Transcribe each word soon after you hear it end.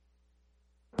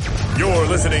You're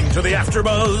listening to the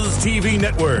AfterBuzz TV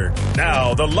Network,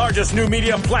 now the largest new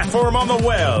media platform on the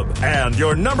web, and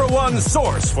your number one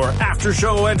source for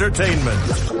after-show entertainment.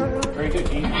 Very good,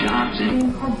 Dean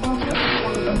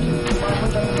Johnson.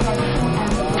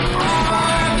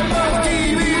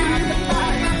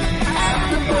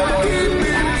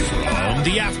 From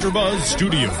the AfterBuzz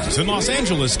Studios in Los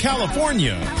Angeles,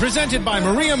 California, presented by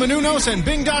Maria Menounos and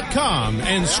Bing.com,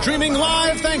 and streaming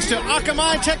live thanks to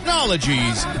Akamai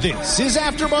Technologies, this is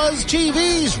AfterBuzz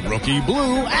TV's Rookie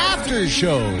Blue After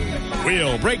Show.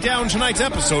 We'll break down tonight's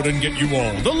episode and get you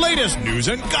all the latest news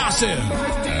and gossip.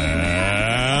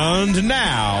 And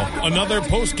now, another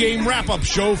post-game wrap-up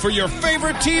show for your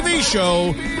favorite TV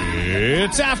show.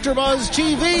 It's AfterBuzz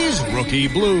TV's Rookie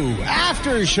Blue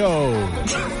After Show.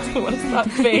 What is that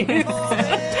face?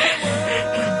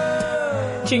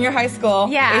 Junior high school.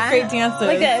 Yeah. 8th grade dances.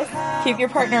 Like this. Keep your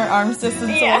partner arms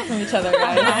distance away from each other,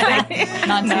 guys.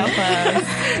 Not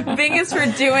too close. Bing is for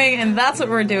doing, and that's what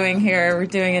we're doing here. We're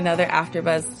doing another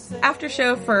AfterBuzz after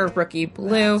show for Rookie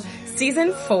Blue,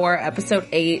 Season 4, Episode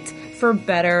 8, For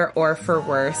Better or For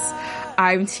Worse.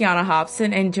 I'm Tiana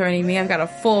Hobson, and joining me, I've got a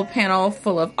full panel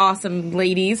full of awesome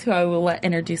ladies who I will let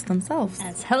introduce themselves.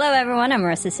 Yes. Hello, everyone. I'm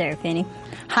Marissa Serafini.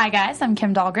 Hi, guys. I'm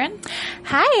Kim Dahlgren.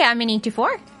 Hi, I'm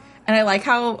Anita4. And I like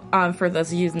how, for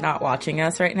those of you not watching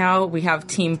us right now, we have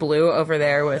Team Blue over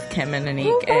there with Kim and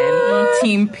Anik, and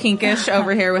Team Pinkish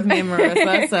over here with me and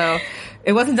Marissa. So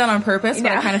it wasn't done on purpose,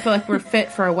 but I kind of feel like we're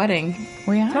fit for a wedding.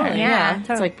 We are. Totally. Yeah.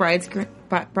 Totally. It's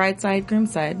like bride side, groom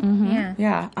side. Yeah.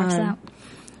 Yeah. out.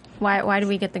 Why do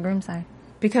we get the groom side?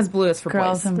 Because blue is for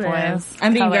Girls boys. and boys.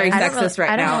 I'm being very Colors. sexist right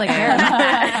I now. don't really care.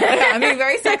 I'm being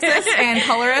very sexist and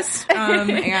colorist,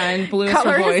 and blue is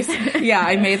for boys. Yeah,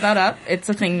 I made that up. It's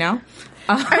a thing now.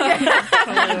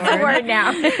 The word now.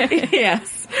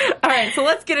 Yes. All right, so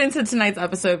let's get into tonight's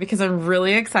episode because I'm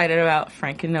really excited about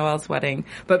Frank and Noelle's wedding.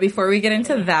 But before we get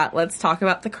into that, let's talk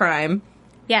about the crime.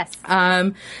 Yes.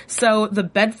 So the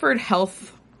Bedford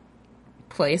Health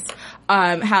place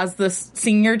has this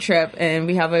senior trip, and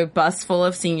we have a bus full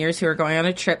of seniors who are going on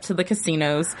a trip to the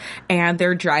casinos, and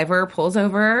their driver pulls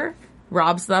over,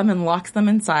 robs them, and locks them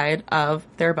inside of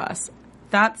their bus.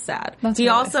 That's sad. He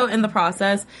also, in the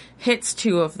process, hits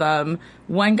two of them.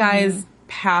 One guy's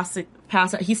pass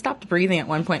out. He stopped breathing at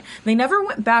one point. They never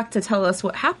went back to tell us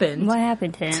what happened. What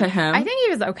happened to him? I think he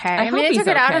was okay. I mean, hope they took he's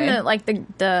it out okay. in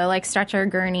the stretcher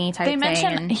gurney type They thing.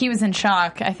 mentioned he was in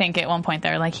shock, I think, at one point.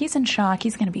 They're like, he's in shock.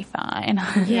 He's going to be fine.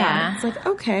 Yeah. It's like,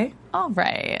 okay. All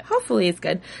right. Hopefully it's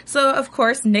good. So, of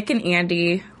course, Nick and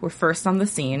Andy were first on the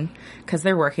scene because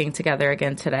they're working together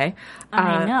again today.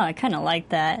 I know. I kind of like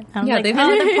that. I was yeah, like, they've-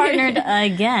 they're partnered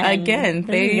again. Again.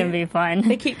 This is going to be fun.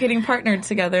 They keep getting partnered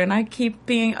together, and I keep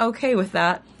being okay with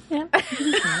that. Yeah.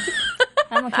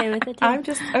 I'm okay with it, too. I'm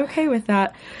just okay with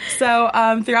that. So,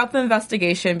 throughout the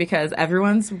investigation, because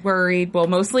everyone's worried, well,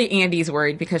 mostly Andy's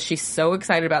worried because she's so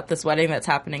excited about this wedding that's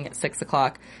happening at 6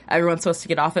 o'clock. Everyone's supposed to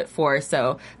get off at 4,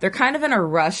 so they're kind of in a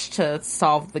rush to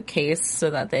solve the case so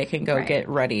that they can go get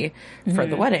ready for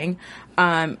the wedding.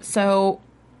 So,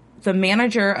 the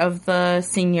manager of the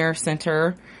senior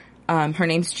center, her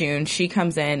name's June, she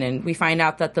comes in, and we find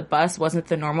out that the bus wasn't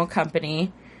the normal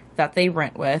company that they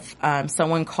rent with.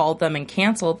 Someone called them and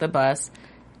canceled the bus,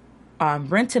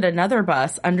 rented another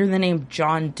bus under the name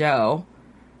John Doe.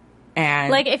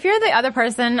 And Like, if you're the other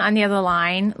person on the other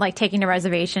line, like, taking the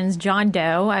reservations, John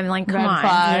Doe, I'm like, come on.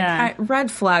 Yeah.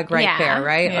 red flag right Yeah. there,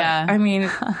 right? Yeah. I mean,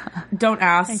 don't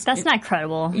ask. That's not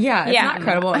credible. Yeah, it's Yeah. not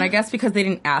credible. And I guess because they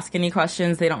didn't ask any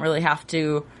questions, they don't really have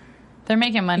to. They're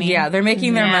making money. Yeah, they're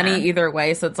making their Yeah. money either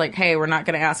way. So it's like, hey, we're not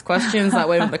going to ask questions. That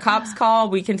way when the cops call,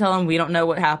 we can tell them we don't know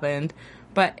what happened.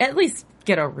 But at least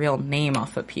get a real name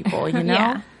off of people, you know?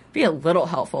 Yeah. Be a little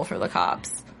helpful for the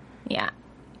cops. Yeah.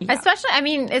 Yeah. Especially, I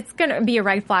mean, it's going to be a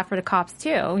red flag for the cops,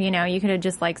 too. You know, you could have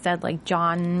just, like, said, like,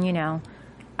 John, you know,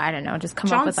 I don't know, just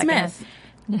come up John with, like, Smith.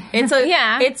 It's a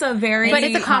Yeah. It's a very But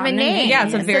it's a common name. Yeah,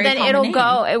 it's a very So then common it'll name.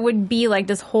 go, it would be, like,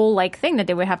 this whole, like, thing that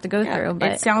they would have to go through.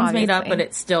 But it sounds made up, obviously- but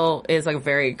it still is a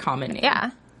very common name. Yeah.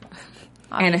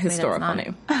 And a Obviously historical that's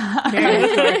name.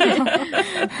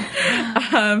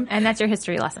 And that's your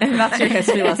history lesson. That's your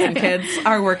history lesson, kids.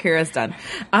 Our work here is done.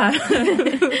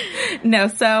 No,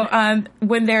 so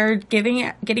when they're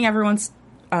getting everyone's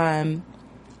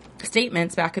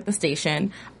statements back at the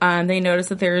station, they notice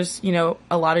that there's, you know,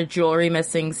 a lot of jewelry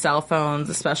missing, cell phones,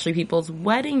 especially people's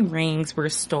wedding rings were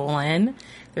stolen.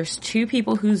 There's two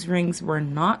people whose rings were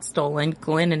not stolen,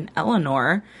 Glenn and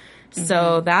Eleanor.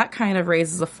 So that kind of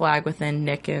raises a flag within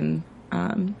Nick and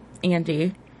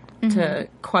Andy to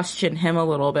question him a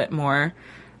little bit more.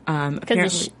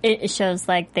 Because it shows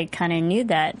like they kind of knew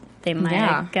that they might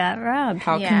Yeah. have got robbed.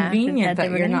 How Yeah. convenient That they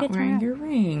that were you're gonna not get wearing robbed. your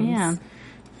rings. Yeah.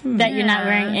 That you're not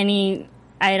wearing any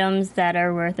items that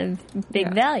are worth a big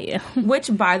Yeah. value.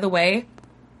 Which, by the way,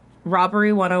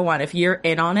 Robbery 101, if you're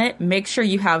in on it, make sure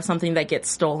you have something that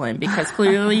gets stolen because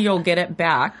clearly you'll get it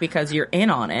back because you're in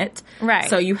on it. Right.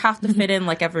 So you have to fit in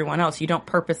like everyone else. You don't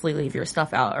purposely leave your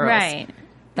stuff out or else Right.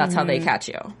 that's how they catch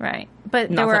you. Right. But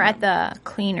they Nothing. were at the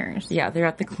cleaners. Yeah, they're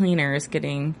at the cleaners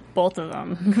getting Both of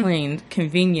them. cleaned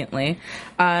conveniently.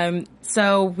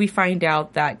 So we find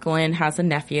out that Glenn has a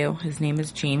nephew. His name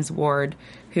is James Ward,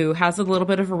 who has a little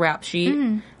bit of a rap sheet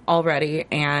already,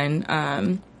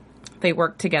 and they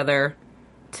work together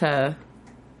to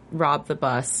rob the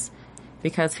bus.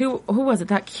 Because who was it?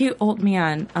 That cute old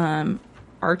man,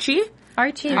 Archie?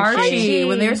 Archie.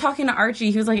 When they were talking to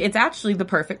Archie, he was like, it's actually the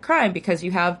perfect crime because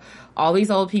you have all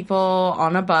these old people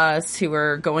on a bus who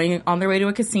are going on their way to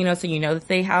a casino, so you know that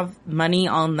they have money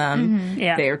on them.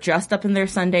 Yeah. They're dressed up in their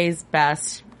Sunday's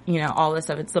best, all this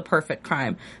stuff. It's the perfect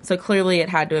crime. So clearly it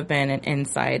had to have been an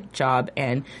inside job,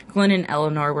 and Glenn and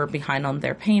Eleanor were behind on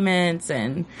their payments,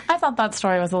 and I thought that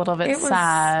story was a little bit It was-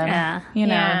 sad. Yeah. You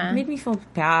know, Yeah. it made me feel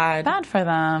bad. bad for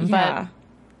them, Yeah. but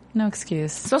no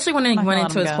excuse. Especially when he Not went gonna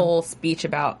into let his him go. whole speech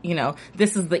about,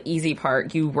 this is the easy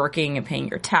part, you working and paying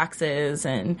your taxes.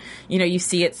 And, you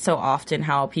see it so often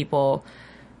how people,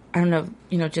 I don't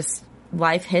know, just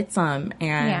life hits them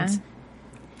and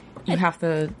you have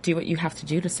to do what you have to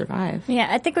do to survive. Yeah,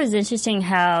 I think it was interesting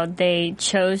how they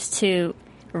chose to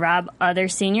rob other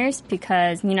seniors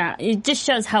because, it just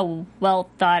shows how well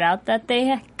thought out that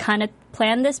they kind of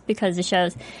planned this because it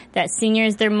shows that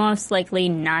seniors, they're most likely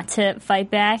not to fight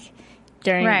back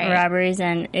during Right. robberies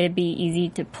and it'd be easy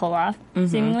to pull off,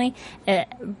 seemingly.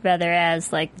 Rather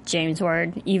as, like, James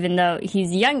Ward, even though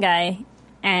he's a young guy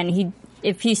and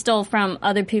if he stole from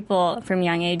other people from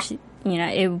young age,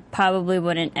 it probably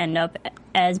wouldn't end up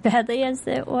as badly as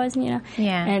it was, Yeah.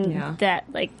 And Yeah. that,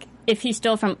 like, if he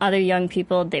stole from other young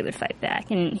people, they would fight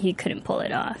back, and he couldn't pull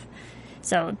it off.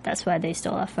 So that's why they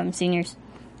stole off from seniors.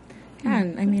 Yeah,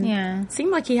 and I mean, Yeah. it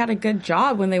seemed like he had a good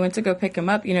job when they went to go pick him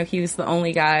up. He was the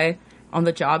only guy on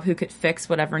the job who could fix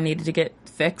whatever needed to get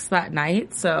fixed that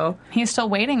night. So He's still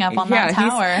waiting up on yeah, that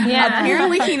tower.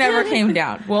 apparently he never came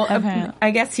down. Well, Okay. I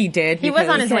guess he did. He was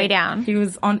on because his way down.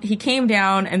 He came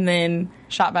down and then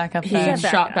Shot back up he there.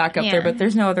 shot back up Yeah. there, but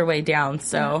there's no other way down.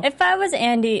 So If I was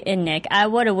Andy and Nick, I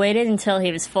would have waited until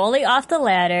he was fully off the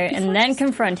ladder and then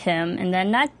confront him, and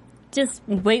then not just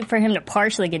wait for him to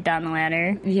partially get down the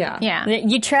ladder. yeah, Yeah.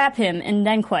 You trap him and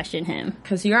then question him.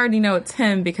 because you already know it's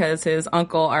him because his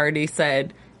uncle already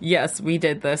said, yes, we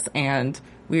did this and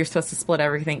we were supposed to split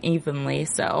everything evenly.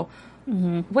 So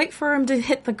wait for him to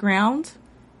hit the ground,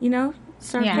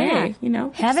 start, Yeah. hey,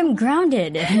 Have him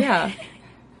grounded. yeah.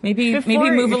 Maybe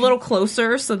move a little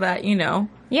closer so that, Yeah.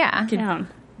 Yeah.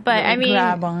 But I mean,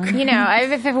 grab on.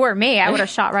 if it were me, I would have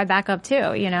shot right back up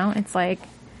too. It's like,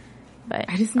 but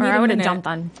I just or need I a would have minute. jumped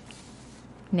on.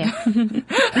 Yeah.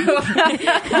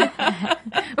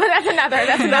 But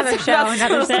that's another show.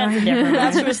 Another story. That's different.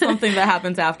 that's just something that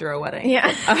happens after a wedding.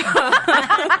 Yeah.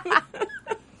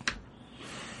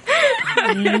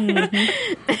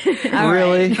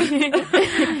 Really?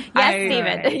 Yes,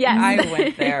 Steven. Yes. I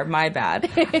went there. My bad.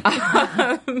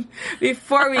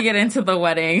 Before we get into the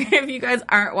wedding, if you guys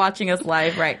aren't watching us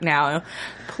live right now,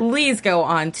 please go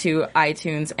on to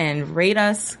iTunes and rate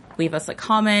us. Leave us a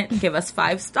comment. Give us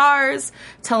 5 stars.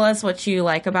 Tell us what you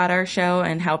like about our show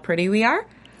and how pretty we are.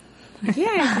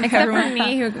 Yeah, Except for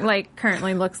me, who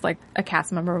currently looks like a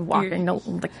cast member walking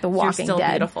the Walking still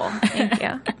Dead. beautiful. Thank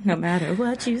you. No matter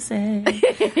what you say.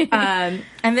 And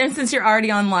then since you're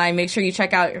already online, make sure you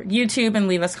check out YouTube and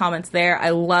leave us comments there. I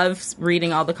love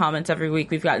reading all the comments every week.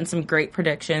 We've gotten some great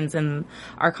predictions in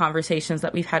our conversations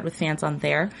that we've had with fans on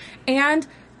there. And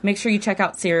make sure you check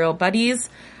out Serial Buddies.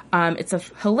 It's a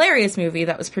hilarious movie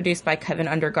that was produced by Kevin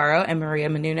Undergaro and Maria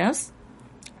Menounos.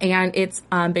 And it's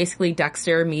basically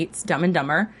Dexter meets Dumb and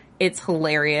Dumber. It's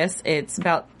hilarious. It's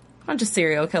about a bunch of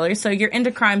serial killers. So you're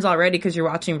into crimes already because you're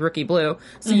watching Rookie Blue.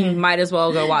 So you might as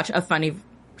well go watch a funny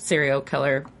serial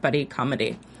killer buddy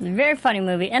comedy. Very funny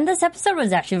movie. And this episode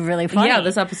was actually really funny. Yeah,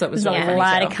 this episode was There's really a funny,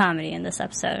 lot too. of comedy in this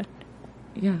episode.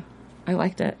 Yeah, I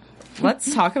liked it.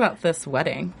 Let's talk about this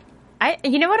wedding.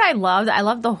 You know what I loved? I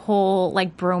loved the whole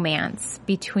bromance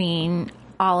between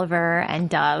Oliver and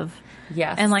Dove.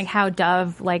 Yes. And how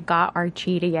Dove got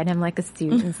Archie to get him a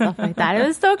suit and stuff like that. It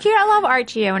was so cute. I love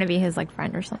Archie. I want to be his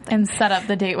friend or something. And set up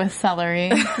the date with Celery.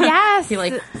 Yes. He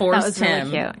That forced was really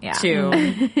him cute. Yeah.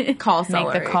 to call Make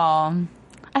Celery. the call.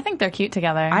 I think they're cute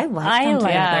together. I like I them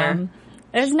like together. them.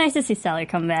 It was nice to see Celery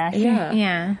come back. Yeah.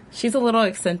 Yeah. She's a little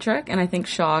eccentric, and I think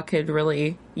Shaw could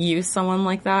really use someone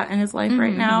like that in his life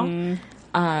right now.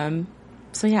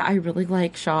 So yeah, I really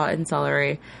like Shaw and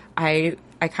Celery. I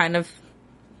kind of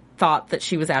thought that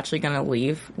she was actually going to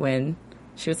leave when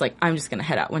she was like, I'm just going to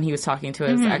head out, when he was talking to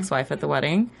his ex-wife at the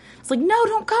wedding. It's like, no,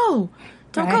 don't go.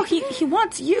 Don't go. He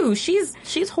wants you.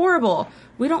 She's horrible.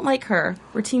 We don't like her.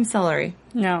 We're Team Celery.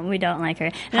 No, we don't like her.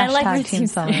 And Hashtag I like Team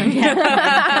Celery.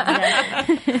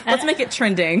 Let's make it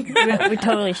trending. we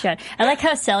totally should. I like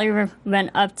how Celery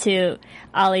went up to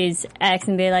Ollie's ex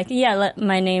and be like, yeah,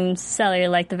 my name's Celery,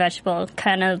 like the vegetable,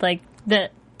 kind of like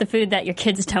the food that your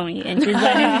kids don't eat. And she's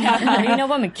like, how do you know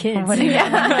about my kids?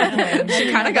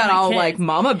 She kind of got all like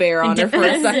mama bear on her for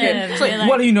a second. She's like,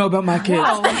 what do you know about my kids?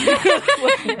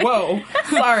 Whoa.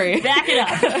 Sorry. Back it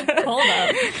up. Hold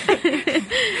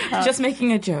up. Just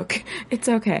making a joke. It's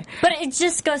okay. But it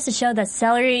just goes to show that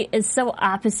Celery is so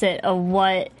opposite of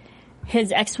what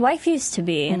his ex-wife used to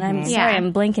be. And I'm sorry,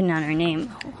 I'm blanking on her name.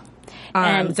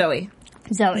 Zoe.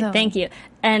 Zoe, thank you.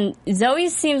 And Zoe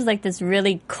seems like this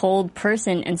really cold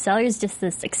person, and Celery's just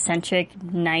this eccentric,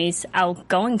 nice,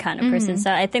 outgoing kind of person.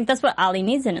 So I think that's what Ollie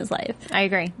needs in his life. I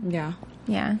agree. Yeah.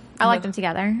 Yeah. I like them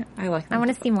together. I like them. I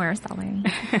want to see more Celery.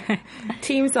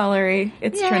 Team Celery.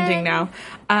 It's trending now.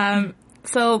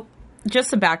 So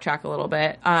just to backtrack a little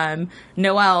bit,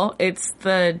 Noelle, it's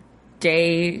the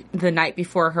night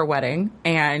before her wedding,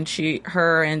 and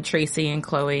her and Tracy and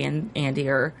Chloe and Andy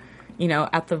are,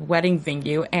 at the wedding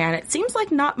venue, and it seems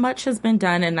like not much has been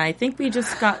done, and I think we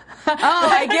just got... Oh,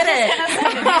 I get it!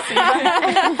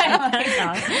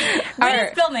 I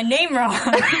just spelled my name wrong.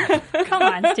 Come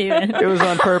on, Steven. It was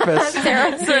on purpose.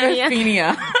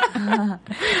 Seraphina.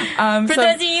 For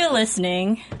those of you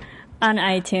listening on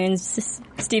iTunes,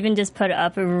 Steven just put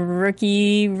up a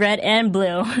rookie red and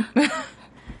blue.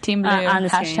 Team Blue. On the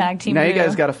Hashtag Team Now Blue. you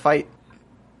guys got to fight.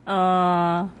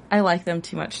 I like them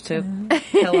too much to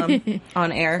kill them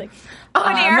on air.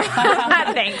 On air.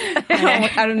 Thanks.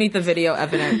 I don't need the video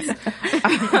evidence.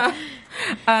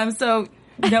 So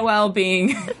Noelle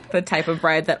being the type of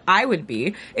bride that I would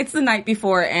be, it's the night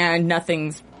before and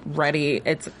nothing's ready.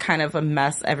 It's kind of a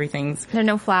mess. There's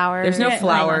no flowers. There's no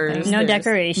flowers. No There's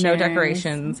decorations. No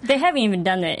decorations. They haven't even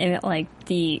done the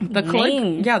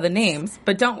name. Yeah, the names.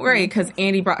 But don't worry, because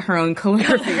Andy brought her own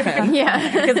calligraphy pen.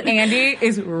 Yeah. Because Andy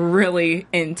is really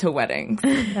into weddings.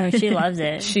 Oh, she loves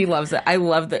it. She loves it. I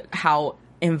love how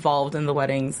involved in the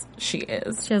weddings she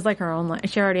is. She has like her own.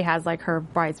 She already has like her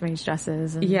bridesmaids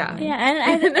dresses. And, Yeah. Yeah,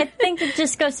 and I think it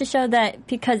just goes to show that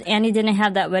because Annie didn't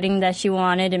have that wedding that she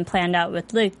wanted and planned out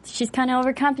with Luke, she's kind of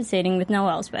overcompensating with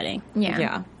Noelle's wedding. Yeah.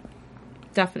 Yeah.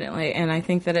 Definitely. And I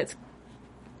think that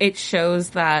it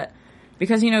shows that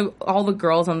because, all the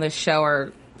girls on this show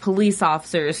are police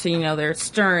officers, so, they're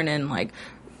stern and like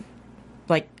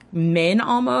men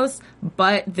almost,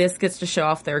 but this gets to show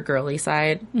off their girly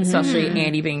side, especially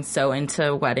Andy being so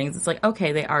into weddings. It's like,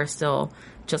 okay, they are still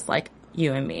just like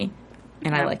you and me,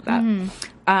 and I like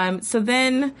that. So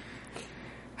then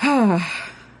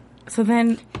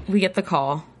we get the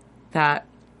call that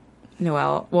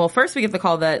first we get the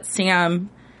call that Sam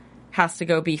has to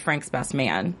go be Frank's best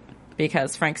man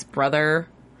because Frank's brother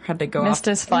had to go Missed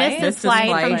his flight. Missed his flight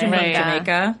from from Jamaica.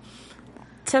 Jamaica.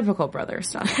 Typical brother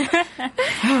stuff.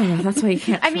 That's why you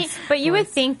can't. I mean, but you would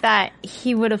think that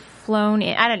he would have flown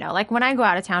in. I don't know. Like when I go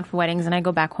out of town for weddings and I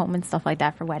go back home and stuff like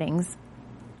that for weddings,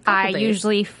 I days.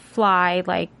 usually fly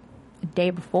like a day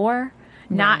before,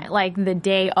 not like the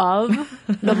day of,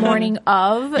 the morning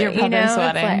of Your brother's It's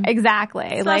wedding. like- exactly.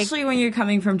 Especially when you're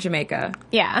coming from Jamaica.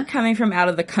 Yeah. Coming from out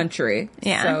of the country.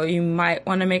 Yeah. So you might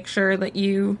want to make sure that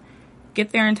you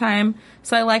get there in time.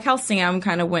 So I like how Sam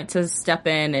kind of went to step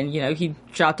in and, he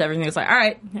dropped everything. He was like, all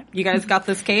right, you guys got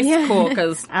this case? Cool,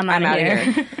 because I'm out of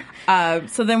here.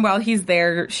 So then while he's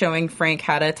there showing Frank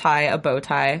how to tie a bow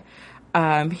tie,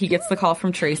 he gets the call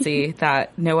from Tracy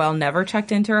that Noelle never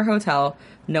checked into her hotel.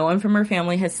 No one from her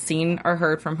family has seen or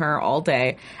heard from her all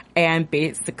day. And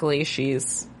basically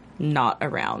she's not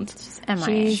around.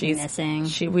 MIA. She's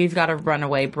missing. We've got a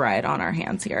runaway bride on our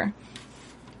hands here.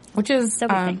 Which is, So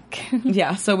we think.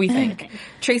 yeah, so we think.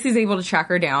 Tracy's able to track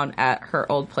her down at her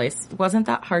old place. Wasn't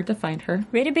that hard to find her?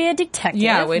 Way to be a detective.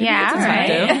 Yeah, way to Yeah,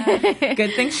 be a detective.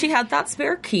 Good thing she had that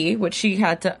spare key, which she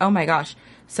had to, oh my gosh.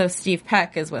 So Steve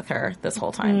Peck is with her this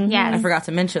whole time. Yes. I forgot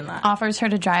to mention that. Offers her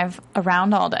to drive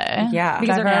around all day. Yeah.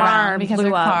 Because her her car because blew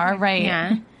her up. car, right.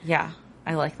 Yeah. Yeah.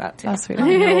 I like that too. That's sweet. How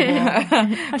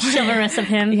chivalrous of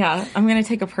him. Yeah, I'm going to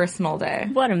take a personal day.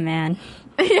 What a man.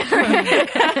 Who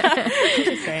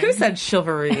said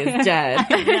chivalry is dead?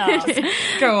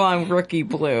 Go on, Rookie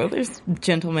Blue. There's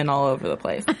gentlemen all over the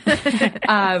place.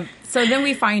 So then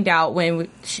we find out when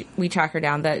we track her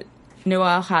down that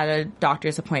Noelle had a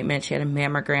doctor's appointment. She had a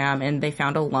mammogram, and they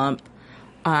found a lump.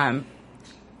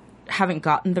 Haven't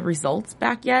gotten the results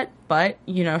back yet, but,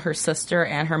 you know, her sister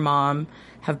and her mom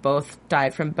have both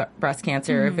died from breast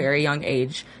cancer at a very young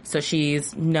age. So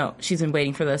she's been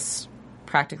waiting for this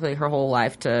practically her whole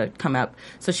life to come up.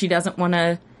 So she doesn't want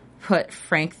to put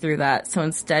Frank through that. So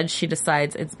instead she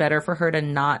decides it's better for her to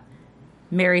not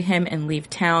marry him and leave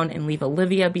town and leave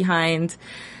Olivia behind.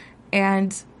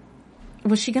 And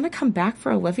was she going to come back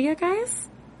for Olivia, guys?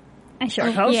 I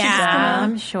sure hope Yeah, so.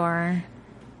 I'm sure.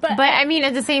 But I mean,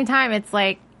 at the same time, it's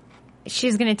like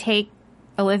she's going to take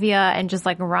Olivia and just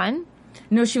like run.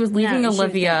 No, she was leaving No, she was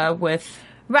Olivia with...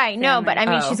 Right, no, but I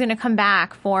mean, Oh. she's going to come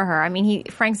back for her. I mean,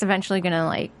 Frank's eventually going to,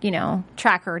 like, you know,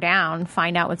 track her down,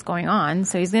 find out what's going on.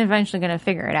 So he's eventually going to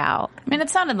figure it out. I mean, it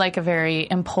sounded like a very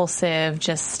impulsive,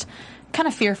 just kind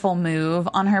of fearful move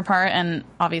on her part. And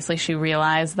obviously she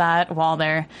realized that while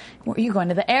they're, were you going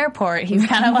to the airport? He's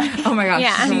kind of like, Oh my gosh,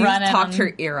 Yeah. she Running talked on-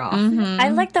 her ear off. I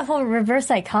like the whole reverse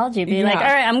psychology. Be like, Yeah.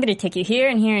 all right, I'm going to take you here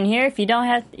and here and here. If you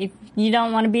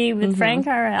don't want to be with Frank,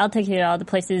 all right, I'll take you to all the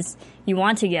places you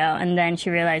want to go. And then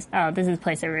she realized, oh, this is the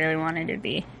place I really wanted to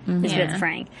be. Is Yeah. with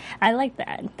Frank. I like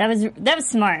that. That was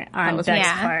smart on was Beck's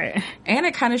Yeah. part. And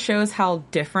it kind of shows how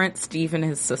different Steve and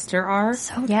his sister are.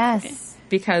 Yes.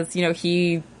 Because, you know,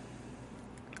 he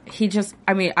just,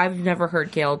 I mean, I've never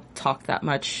heard Gail talk that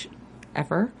much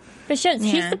ever. But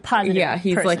he's Yeah. the positive Yeah,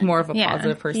 he's person. like more of a Yeah.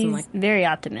 positive person. He's Like, very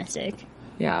optimistic.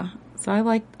 yeah. So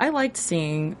I liked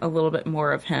seeing a little bit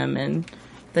more of him and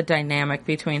the dynamic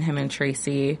between him and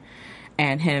Tracy,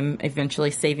 and him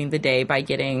eventually saving the day by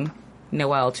getting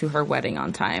Noelle to her wedding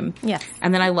on time. Yes.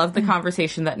 And then I love the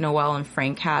conversation that Noelle and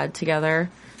Frank had together.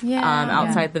 Yeah.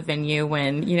 Outside the venue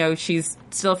when, you know, she's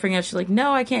still freaking out. She's like,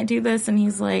 no, I can't do this. And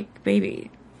he's like,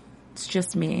 baby, it's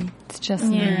just me. it's just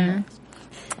me. Yeah.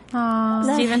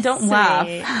 Aw. Steven, don't laugh.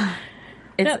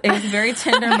 It was a very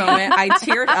tender moment. I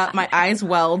teared up. My eyes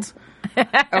welled.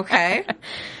 Okay?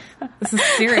 This is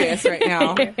serious right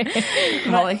now.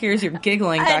 And all I hear is you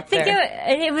giggling I back think there.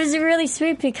 it was really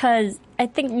sweet because I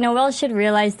think Noelle should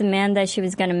realize the man that she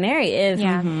was going to marry.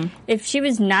 If she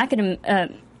was not going to,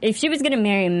 if she was going to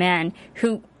marry a man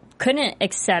who couldn't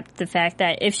accept the fact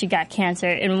that if she got cancer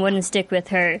and wouldn't stick with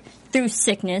her through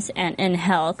sickness and in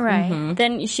health, Right.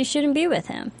 then she shouldn't be with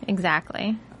him.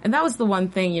 Exactly. And that was the one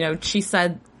thing, you know, she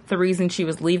said the reason she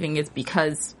was leaving is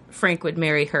because Frank would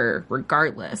marry her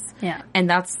regardless. Yeah. And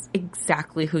that's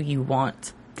exactly who you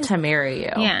want to marry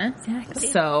you. Yeah. Exactly.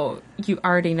 So you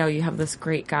already know you have this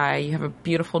great guy. You have a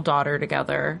beautiful daughter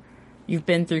together. You've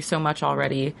been through so much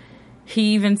already.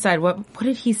 He even said, what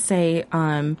did he say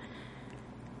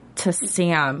to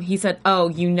Sam? He said, oh,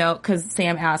 you know, because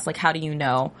Sam asked, like, how do you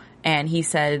know? And he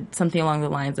said something along the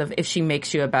lines of, if she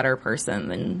makes you a better person,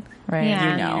 then Right.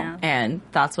 Yeah. you know. Yeah. And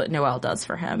that's what Noelle does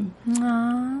for him.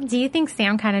 Aw. Do you think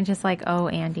Sam kind of just like, oh,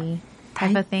 Andy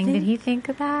type of thing? Did he think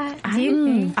of that? Do you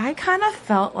think? I kind of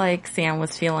felt like Sam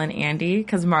was feeling Andy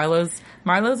because Marlo's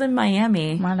in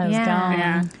Miami. Marlo's Yeah. gone.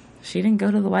 Yeah. She didn't go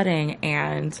to the wedding,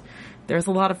 and there's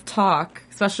a lot of talk,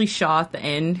 especially Shaw at the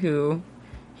end, who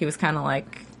he was kind of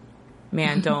like,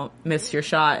 man, don't miss your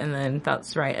shot. And then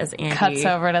that's right, as Andy Cuts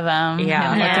over to them.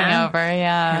 Yeah. him Yeah. looking over.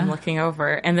 Yeah. I'm looking over.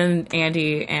 And then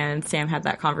Andy and Sam had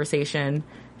that conversation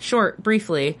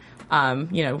briefly.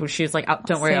 You know, where she was like, oh,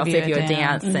 don't worry, I'll save you a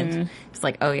dance. And it's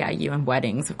like, oh yeah, you and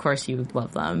weddings. Of course you would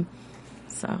love them.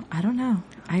 So I don't know.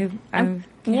 Yeah, and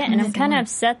I'm kind of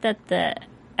upset that the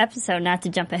episode, not to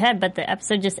jump ahead, but the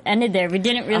episode just ended there. We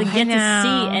didn't really get to know.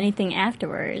 see anything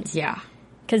afterwards. yeah.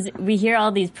 Because we hear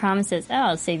all these promises, oh,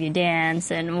 I'll save you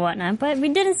dance and whatnot, but we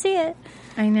didn't see it.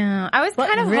 I know. I was What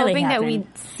kind of really hoping that happened?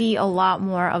 we'd see a lot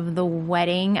more of the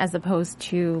wedding as opposed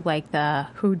to like the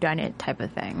whodunit type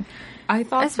of thing. I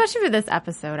thought Especially for this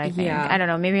episode, I think. Yeah. I don't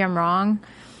know. Maybe I'm wrong,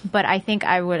 but I think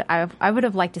I would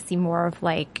have liked to see more of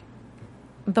like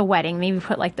the wedding. Maybe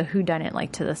put like the whodunit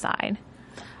like to the side.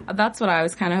 that's what I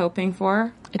was kind of hoping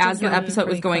for. As the episode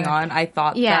was going on, I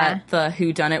thought Yeah. that the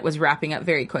whodunit was wrapping up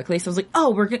very quickly. So I was like,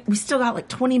 oh, we still got like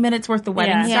 20 minutes worth of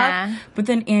wedding Yeah. stuff. Yeah. But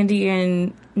then Andy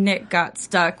and Nick got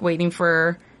stuck waiting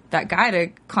for that guy to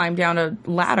climb down a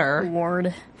ladder.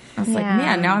 Ward. I was like, Yeah.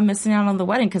 man, now I'm missing out on the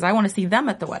wedding because I want to see them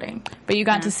at the wedding. But you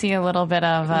got to see a little bit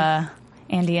of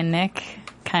Andy and Nick,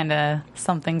 kind of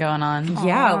something going on.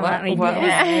 Yeah, that we what did. was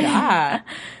that?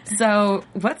 So,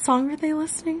 what song were they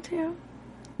listening to?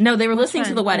 No, they were listening to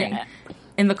one? the wedding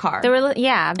in the car. They were,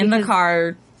 yeah. in the because-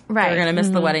 car. Right. They're gonna miss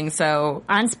the wedding, so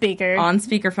On speaker. on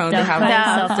speakerphone they have Put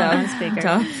himself stuff. on speaker.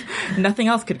 Stuff. Nothing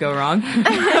else could go wrong.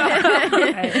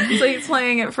 So he's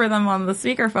playing it for them on the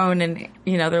speakerphone, and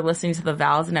they're listening to the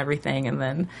vows and everything, and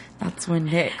then that's when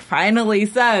Nick finally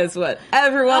says what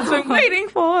everyone's been waiting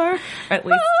for. At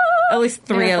least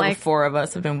 3 was out like- of 4 of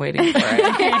us have been waiting for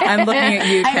it. I'm looking at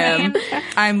you, Kim.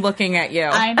 I'm looking at you.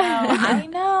 I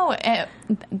know.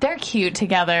 They're cute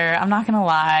together. I'm not gonna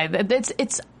lie.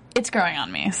 It's growing on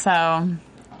me. So,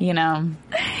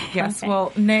 Yes.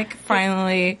 Well, Nick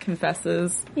finally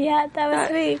confesses Yeah, that was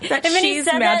sweet. that and when he she's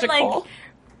said magical.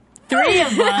 that, 3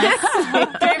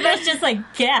 of us just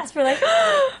gasped. We're like,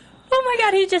 oh my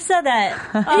god, he just said that.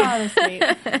 Oh, that was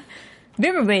sweet.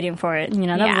 We were waiting for it. That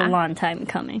was Yeah. a long time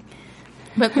coming.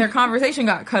 But their conversation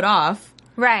got cut off,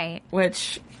 Right.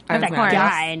 which I was That mad.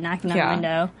 guy knocking on Yeah. the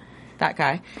window. That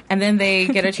guy. And then they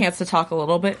get a chance to talk a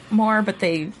little bit more, but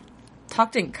they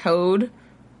talked in code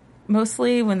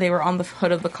mostly when they were on the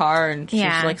hood of the car, and she's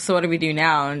Yeah. like, so what do we do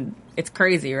now? And it's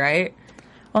crazy, right?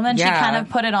 Well, then she Yeah. kind of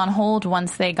put it on hold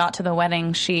once they got to the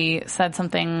wedding. She said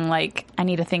something like, "I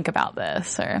need to think about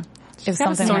this," or it was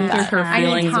something sort like through that. her I need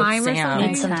feelings with time or Sam. something.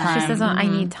 Need some She time. says, I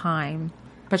need time.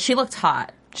 But she looked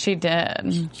hot. She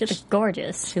did. She looked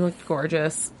gorgeous. She looked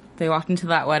gorgeous. They walked into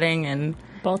that wedding, and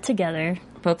Both together.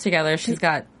 both together, she's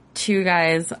got 2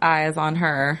 guys' eyes on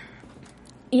her.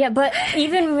 Yeah, but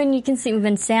even when you can see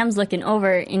when Sam's looking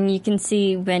over, and you can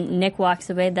see when Nick walks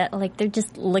away, that they're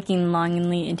just looking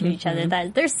longingly into each other.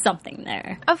 That there's something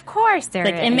there. Of course there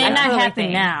is. It may I not totally happen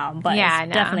think. now, but Yeah, it's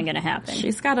no. definitely going to happen.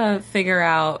 She's got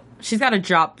to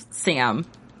drop Sam,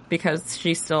 because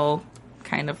she's still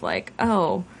kind of like,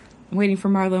 oh, I'm waiting for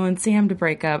Marlo and Sam to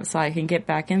break up so I can get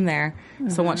back in there.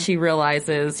 So once she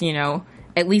realizes,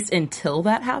 at least until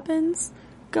that happens,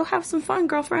 go have some fun,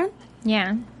 girlfriend.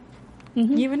 Yeah.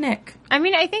 You and Nick. I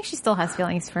mean, I think she still has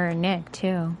feelings for Nick,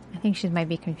 too. I think she might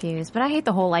be confused. But I hate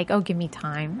the whole, give me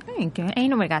time. Ain't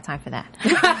nobody got time for that.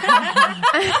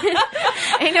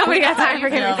 Ain't nobody got time for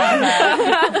giving me time.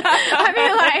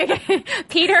 I mean,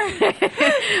 Peter,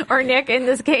 or Nick in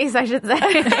this case, I should say.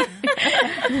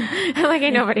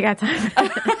 Ain't nobody got time.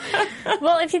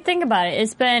 Well, if you think about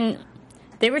it,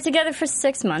 they were together for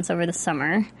 6 months over the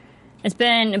summer. It's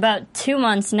been about 2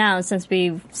 months now since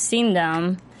we've seen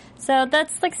them. So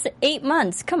that's 8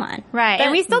 months. Come on. Right.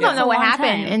 And we still don't That's know a what long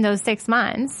happened time. in those 6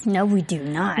 months, No, we do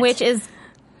not. which is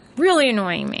really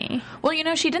annoying me. Well,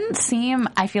 she didn't seem,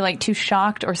 I feel like, too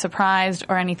shocked or surprised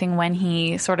or anything when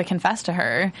he sort of confessed to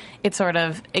her. It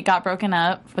got broken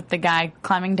up with the guy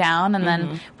climbing down, and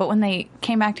then, but when they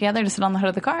came back together to sit on the hood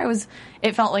of the car,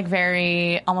 it felt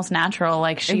very almost natural.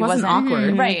 Like she It wasn't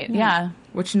awkward. Right. Yeah.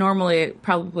 Which normally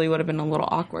probably would have been a little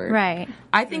awkward. Right.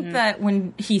 I think that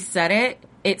when he said it,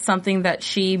 it's something that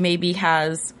she maybe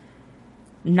has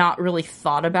not really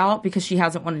thought about, because she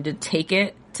hasn't wanted to take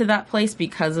it to that place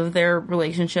because of their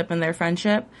relationship and their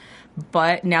friendship.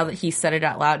 But now that he said it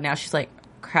out loud, now she's like,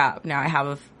 crap, now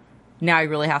I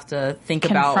really have to think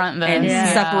about Confront this. and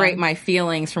Yeah. separate my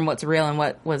feelings from what's real and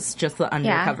what was just the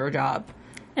undercover job.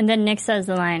 And then Nick says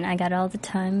the line, "I got all the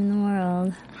time in the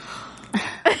world."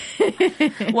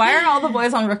 Why aren't all the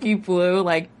boys on Rookie Blue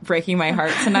breaking my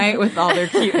heart tonight with all their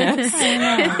cuteness?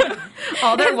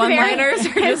 All their one-liners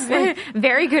are just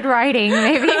Very good writing,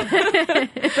 maybe.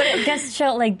 It goes to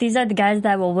show, these are the guys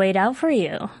that will wait out for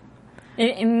you.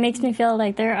 It makes me feel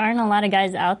like there aren't a lot of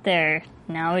guys out there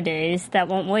nowadays that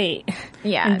won't wait.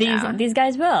 Yeah, And these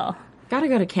guys will. gotta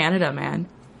go to Canada, man.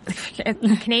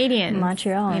 Canadians.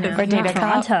 Montreal. Or date a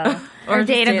cop. Toronto. Or just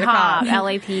date a date a cop, cop.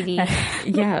 LAPD.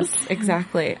 Yes,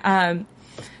 exactly.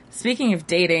 Speaking of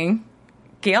dating,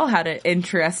 Gail had an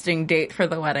interesting date for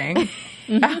the wedding.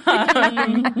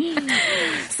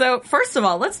 So, first of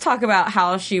all, let's talk about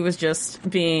how she was just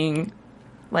being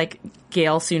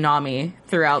Gail Tsunami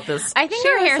throughout this. I think She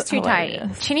her was hair's too tight.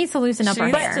 hilarious. She needs to loosen up She her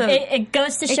needs hair. to- It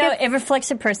goes to show gets- it reflects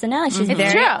her personality. She's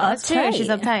very True. uptight. That's true. She's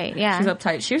uptight. Yeah. She's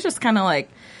uptight. She was just kind of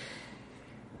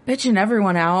bitching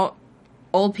everyone out.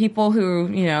 Old people who,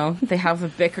 they have a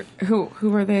bicker. Who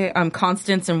were they?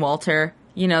 Constance and Walter.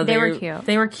 They were cute.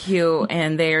 They were cute,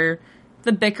 and they're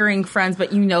the bickering friends,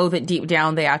 but that deep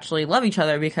down they actually love each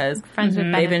other, because Friends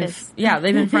with they've benefits. been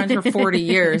they've been friends for 40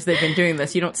 years. They've been doing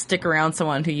this. You don't stick around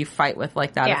someone who you fight with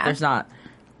like that if Yeah. there's not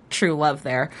true love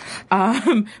there.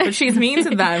 But she's mean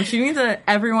to them. She's mean to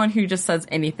everyone who just says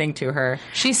anything to her.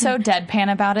 She's so deadpan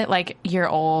about it, you're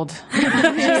old.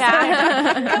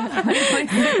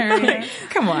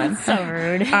 Come on. So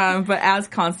rude. But as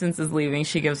Constance is leaving,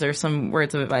 she gives her some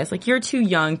words of advice, you're too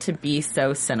young to be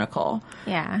so cynical.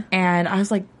 Yeah. And I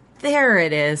was like, there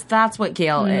it is. That's what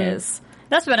Gail is.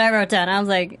 That's what I wrote down. I was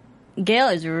like, Gail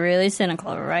is really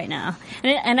cynical right now.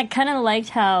 And I kind of liked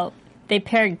how they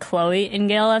paired Chloe and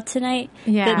Gail up tonight.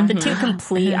 Yeah. The two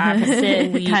complete opposite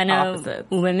Complete kind opposites.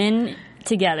 of women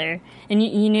together. And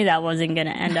you knew that wasn't going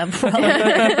to end up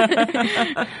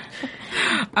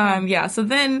well. So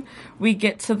then we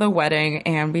get to the wedding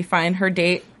and we find her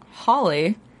date,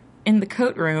 Holly, in the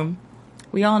coat room.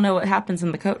 We all know what happens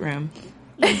in the coat room.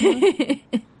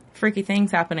 Freaky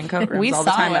things happen in coat rooms We all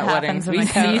the saw time what at weddings. happens in We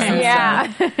the coat see room. some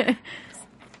Yeah.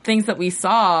 things that we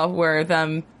saw were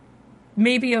them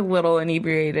maybe a little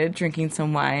inebriated, drinking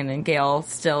some wine, and Gail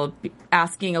still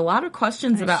asking a lot of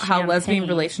questions about how lesbian champagne.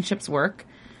 relationships work.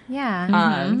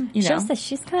 Yeah. You know, Shows that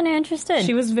she's kind of interested.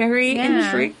 she was very Yeah.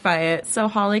 intrigued by it, so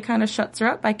Holly kind of shuts her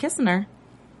up by kissing her.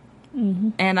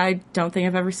 And I don't think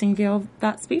I've ever seen Gail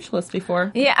that speechless before.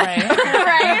 Yeah.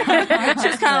 Right.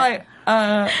 She's kind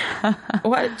of like,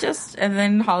 what? Just, and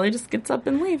then Holly just gets up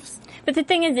and leaves. But the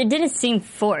thing is, it didn't seem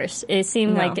forced. It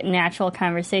seemed No. like natural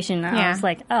conversation. I Yeah. was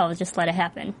like, oh, just let it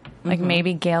happen. Like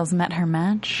maybe Gail's met her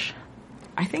match.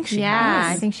 I think she Yeah,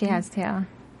 has. I think she has too.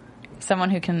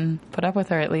 Someone who can put up with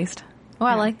her at least. Oh,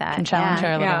 I like that. Can challenge her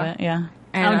a little Yeah. bit. Yeah.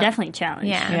 And, I would definitely challenge.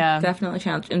 Yeah. Yeah. Definitely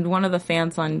challenged. And one of the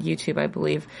fans on YouTube, I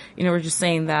believe, were just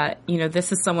saying that,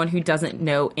 this is someone who doesn't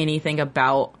know anything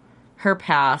about her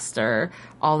past or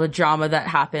all the drama that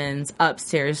happens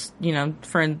upstairs.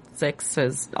 Forensics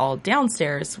is all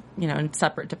downstairs, in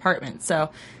separate departments. So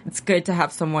it's good to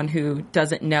have someone who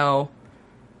doesn't know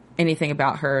anything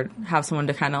about her, have someone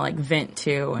to kind of like vent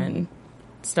to and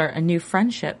start a new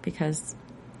friendship because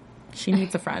she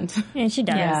needs a friend. And she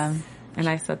does. Yeah. And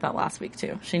I said that last week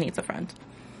too. She needs a friend.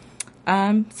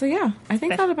 So yeah, I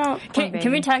think that about.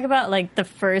 Can we talk about like the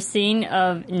first scene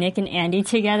of Nick and Andy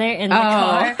together in the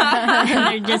car? And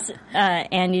they're just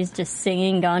Andy's just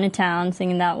singing, going to town,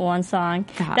 singing that one song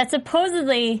God. that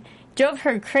supposedly drove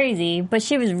her crazy, but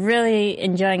she was really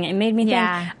enjoying it. It made me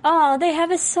Yeah. think, oh, they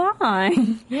have a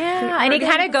song. Yeah. And it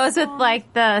kind of goes with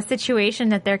like the situation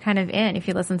that they're kind of in if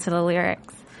you listen to the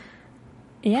lyrics.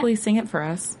 Yeah. Please sing it for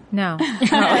us. No.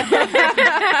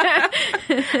 I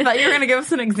thought you were going to give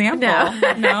us an example.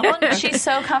 No? She's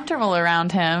so comfortable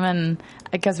around him, and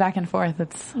it goes back and forth.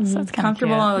 It's so it's kind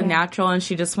Comfortable of and natural, and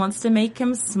she just wants to make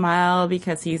him smile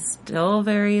because he's still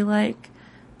very like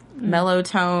mellow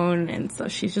tone, and so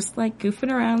she's just like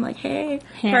goofing around, like, "Hey,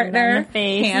 Hand partner, on the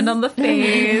face. hand on the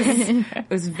face." It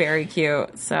was very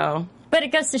cute. So But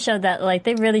it goes to show that like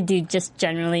they really do just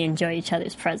generally enjoy each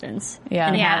other's presence. Yeah.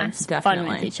 And Yeah, have fun definitely.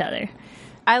 with each other.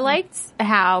 I liked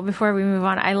how, before we move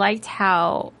on, I liked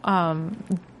how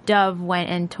Dove went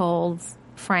and told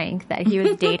Frank that he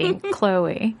was dating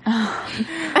Chloe.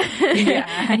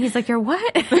 And he's like, "You're what?"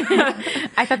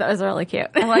 I thought that was really cute.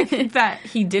 I like that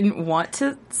he didn't want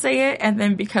to say it, and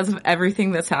then because of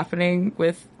everything that's happening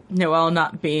with Noelle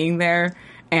not being there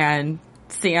and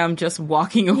Sam just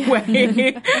walking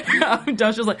away,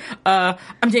 Dove's just like, I'm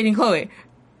dating Chloe.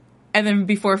 And then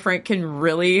before Frank can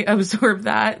really absorb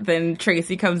that, then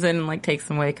Tracy comes in and like takes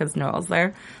him away because Noelle's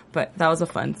there. But that was a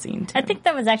fun scene too. I think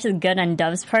that was actually good on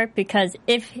Dove's part because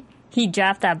if he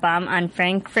dropped that bomb on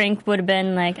Frank, Frank would have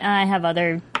been like, I have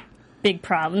other big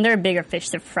problems. There are bigger fish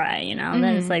to fry, Then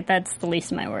it's like, that's the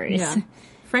least of my worries. Yeah.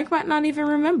 Frank might not even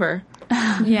remember.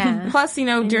 Yeah. Plus,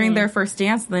 during their first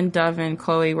dance, then Dove and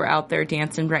Chloe were out there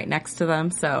dancing right next to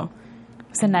them. So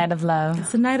It's a night of love.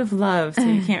 it's a night of love, so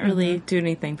you can't really do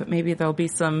anything. But maybe there'll be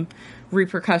some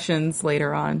repercussions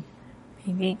later on.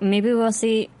 Maybe we'll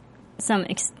see some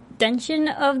extension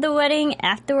of the wedding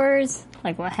afterwards.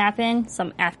 Like what happened,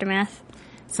 some aftermath.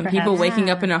 Some Perhaps. people waking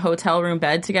up in a hotel room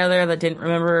bed together that didn't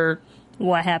remember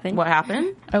What happened? what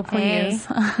happened. Oh, please.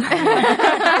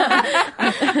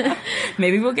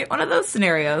 Maybe we'll get one of those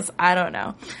scenarios. I don't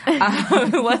know.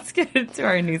 Let's get into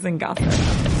our news and gossip.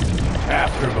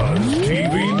 AfterBuzz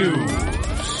TV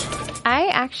News. I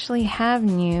actually have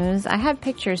news. I have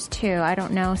pictures too. I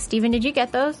don't know. Steven, did you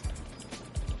get those?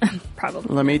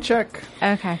 Probably. Let me check.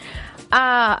 Okay.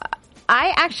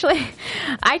 I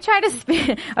try to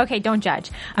speak. Okay, don't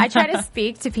judge. I try to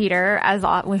speak to Peter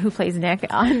who plays Nick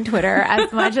on Twitter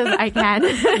as much as I can.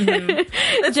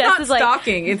 It's Just not as, like,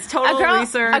 stalking. It's total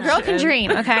research. A girl can dream,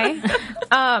 okay?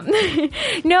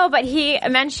 No, but he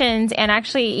mentioned, and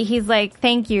actually he's like,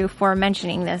 thank you for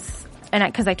mentioning this. And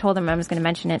because I told him I was going to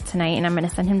mention it tonight, and I'm going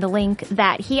to send him the link,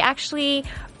 that he actually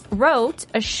wrote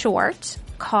a short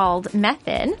called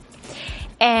Method.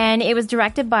 And it was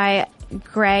directed by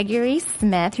Gregory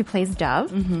Smith, who plays Dove.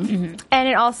 Mm-hmm. Mm-hmm. And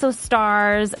it also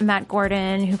stars Matt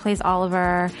Gordon, who plays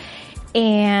Oliver.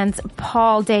 And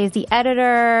Paul Day is the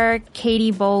editor.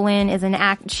 Katie Bolin is an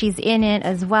she's in it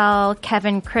as well.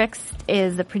 Kevin Crix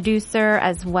is the producer,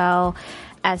 as well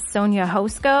as Sonia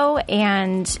Hosko.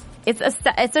 And it's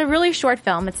a really short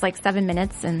film. It's like 7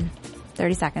 minutes and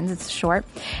 30 seconds. It's short.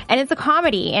 And it's a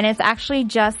comedy. And it's actually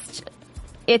just,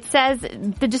 it says,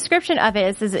 the description of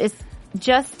it is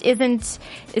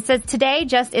it says, today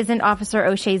just isn't Officer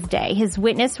O'Shea's day. His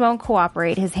witness won't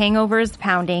cooperate. His hangover is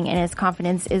pounding and his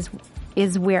confidence is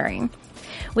wearing.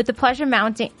 With the pressure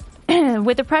mounting,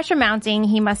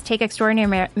 he must take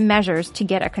extraordinary measures to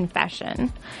get a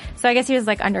confession. So I guess he was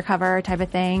like undercover type of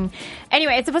thing.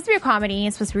 Anyway, it's supposed to be a comedy.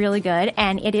 It's supposed to be really good.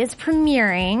 And it is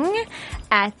premiering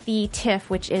at the TIFF,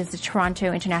 which is the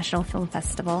Toronto International Film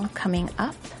Festival, coming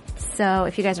up. So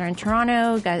if you guys are in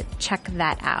Toronto, go check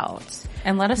that out.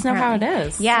 And let us know how it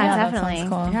is. Yeah, that definitely. sounds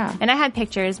cool. Yeah. And I had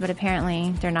pictures, but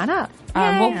apparently they're not up.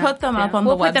 We'll put them up on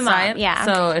the We'll put them website. up, yeah.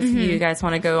 So if you guys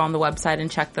want to go on the website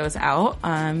and check those out,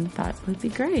 that would be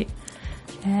great.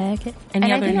 Okay. Any And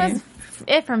I other think that news? was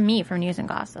it from me from News and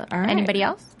Gossip. All right. Anybody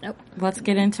else? Nope. Let's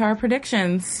get into our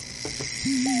predictions.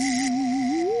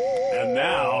 And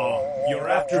now, your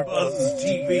AfterBuzz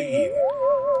TV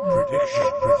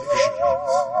predictions.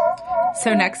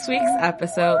 So next week's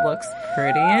episode looks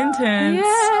pretty intense.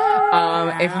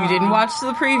 If you didn't watch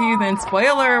the preview, then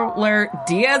spoiler alert,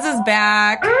 Diaz is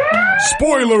back.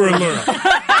 Spoiler alert!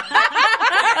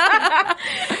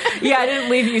 Yeah, I didn't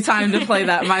leave you time to play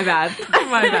that. My bad.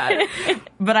 My bad.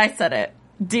 But I said it.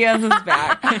 Diaz is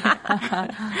back.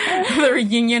 The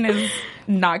reunion is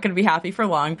not going to be happy for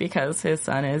long because his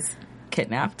son is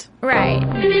kidnapped. Right.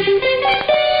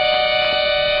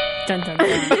 Dun, dun,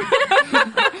 dun.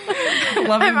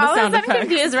 Loving I'm the all of a sound sudden effects.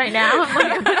 confused right now. I'm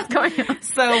like, what's going on?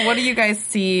 So what do you guys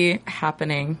see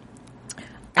happening?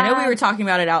 I know we were talking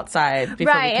about it outside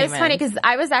before we Right. came It's funny in. because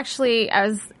I was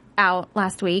out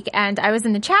last week and I was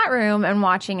in the chat room and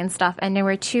watching and stuff, and there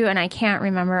were two, and I can't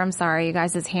remember, I'm sorry, you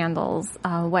guys' handles,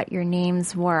 what your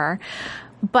names were.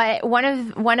 But one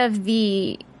of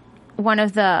the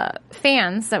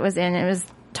fans that was in it was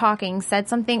talking, said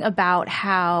something about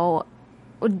how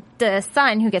the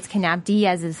son who gets kidnapped,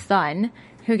 Diaz's son,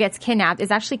 who gets kidnapped,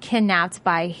 is actually kidnapped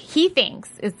by, he thinks,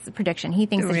 it's a prediction, he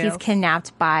thinks that he's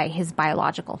kidnapped by his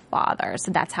biological father.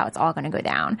 So that's how it's all going to go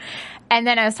down. And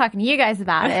then I was talking to you guys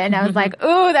about it, and I was like,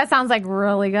 ooh, that sounds like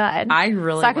really good. I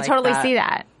really So I could like totally that. see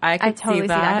that. I could totally see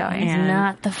that, going. and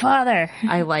Not the father.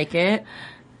 I like it.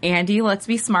 Andy, let's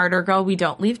be smarter, girl. We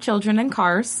don't leave children in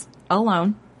cars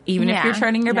alone. Even if Yeah. you're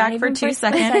turning your Not back for even 2 for a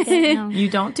seconds, second, no. you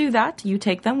don't do that. You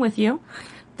take them with you.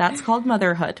 That's called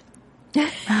motherhood.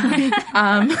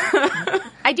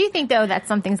 I do think, though, that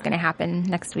something's going to happen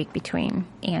next week between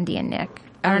Andy and Nick.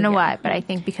 I don't know what, but I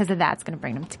think because of that, it's going to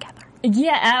bring them together.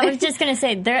 Yeah, I was just gonna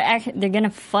say they're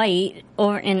gonna fight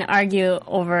over and argue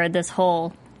over this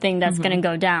whole thing that's gonna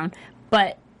go down,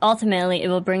 but ultimately it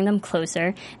will bring them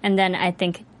closer. And then I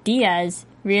think Diaz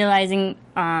realizing,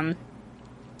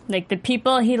 like the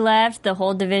people he left, the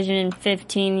whole division in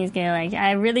 15, he's gonna like,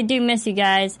 I really do miss you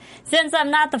guys. Since I'm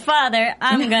not the father,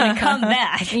 I'm gonna come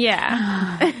back.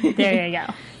 Yeah. There you go.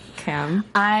 Cam.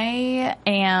 I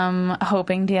am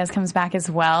hoping Diaz comes back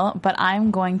as well, but I'm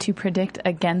going to predict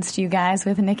against you guys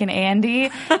with Nick and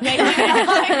Andy. We'll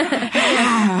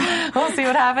see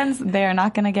what happens. They're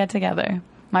not going to get together.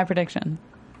 My prediction.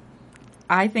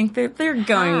 I think that they're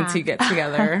going to get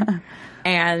together.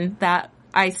 And that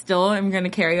I still am going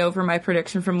to carry over my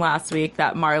prediction from last week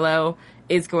that Marlo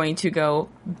is going to go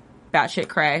batshit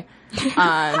cray.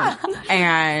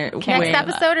 And Next when-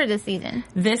 episode or this season?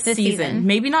 this This season. season.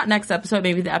 Maybe not next episode,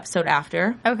 maybe the episode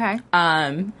after. Okay.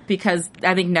 Because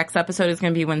I think next episode is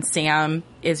going to be when Sam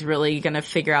is really going to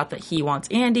figure out that he wants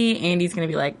Andy. Andy's going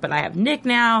to be like, but I have Nick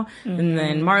now. And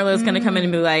then Marlo's going to come in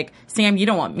and be like, Sam, you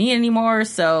don't want me anymore,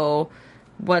 so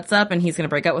what's up? And he's going to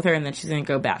break up with her, and then she's going to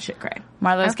go batshit cray.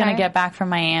 Marlo's going Okay. to get back from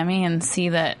Miami and see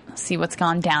what's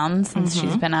gone down since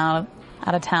she's been out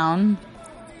of town.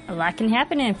 A lot can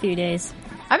happen in a few days.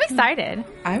 I'm excited.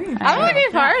 I I want to be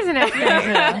part of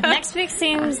it. Next week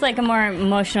seems like a more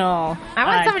emotional. I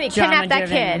want somebody to kidnap that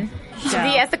drama-driven kid. show.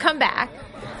 He has to come back.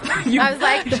 I was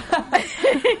like,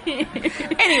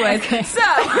 Anyways, so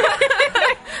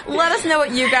let us know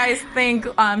what you guys think.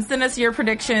 Send us your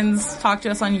predictions. Talk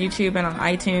to us on YouTube and on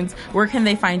iTunes. Where can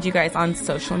they find you guys on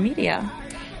social media?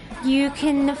 you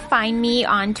can find me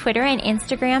on Twitter and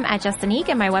Instagram at JustAnique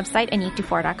and my website,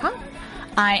 anique24.com.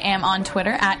 I am on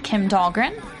Twitter at Kim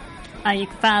Dahlgren. You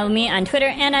can follow me on Twitter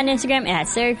and on Instagram at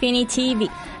Serafini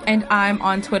TV. And I'm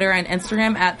on Twitter and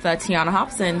Instagram at the Tiana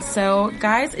Hobson. So,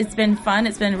 guys, it's been fun.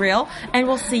 It's been real. And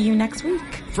we'll see you next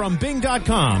week. From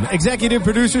Bing.com, executive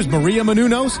producers Maria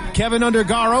Menounos, Kevin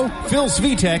Undergaro, Phil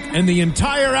Svitek, and the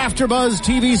entire AfterBuzz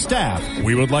TV staff,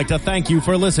 we would like to thank you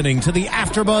for listening to the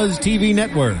AfterBuzz TV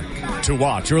network. To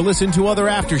watch or listen to other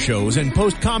after shows and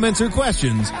post comments or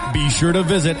questions, be sure to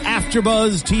visit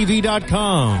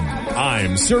AfterBuzzTV.com.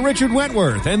 I'm Sir Richard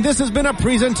Wentworth, and this has been a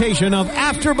presentation of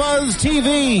AfterBuzz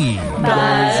TV.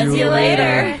 Buzz you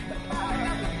later.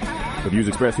 The views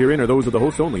expressed herein are those of the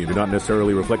hosts only and do not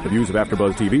necessarily reflect the views of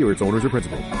AfterBuzz TV or its owners or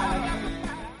principals.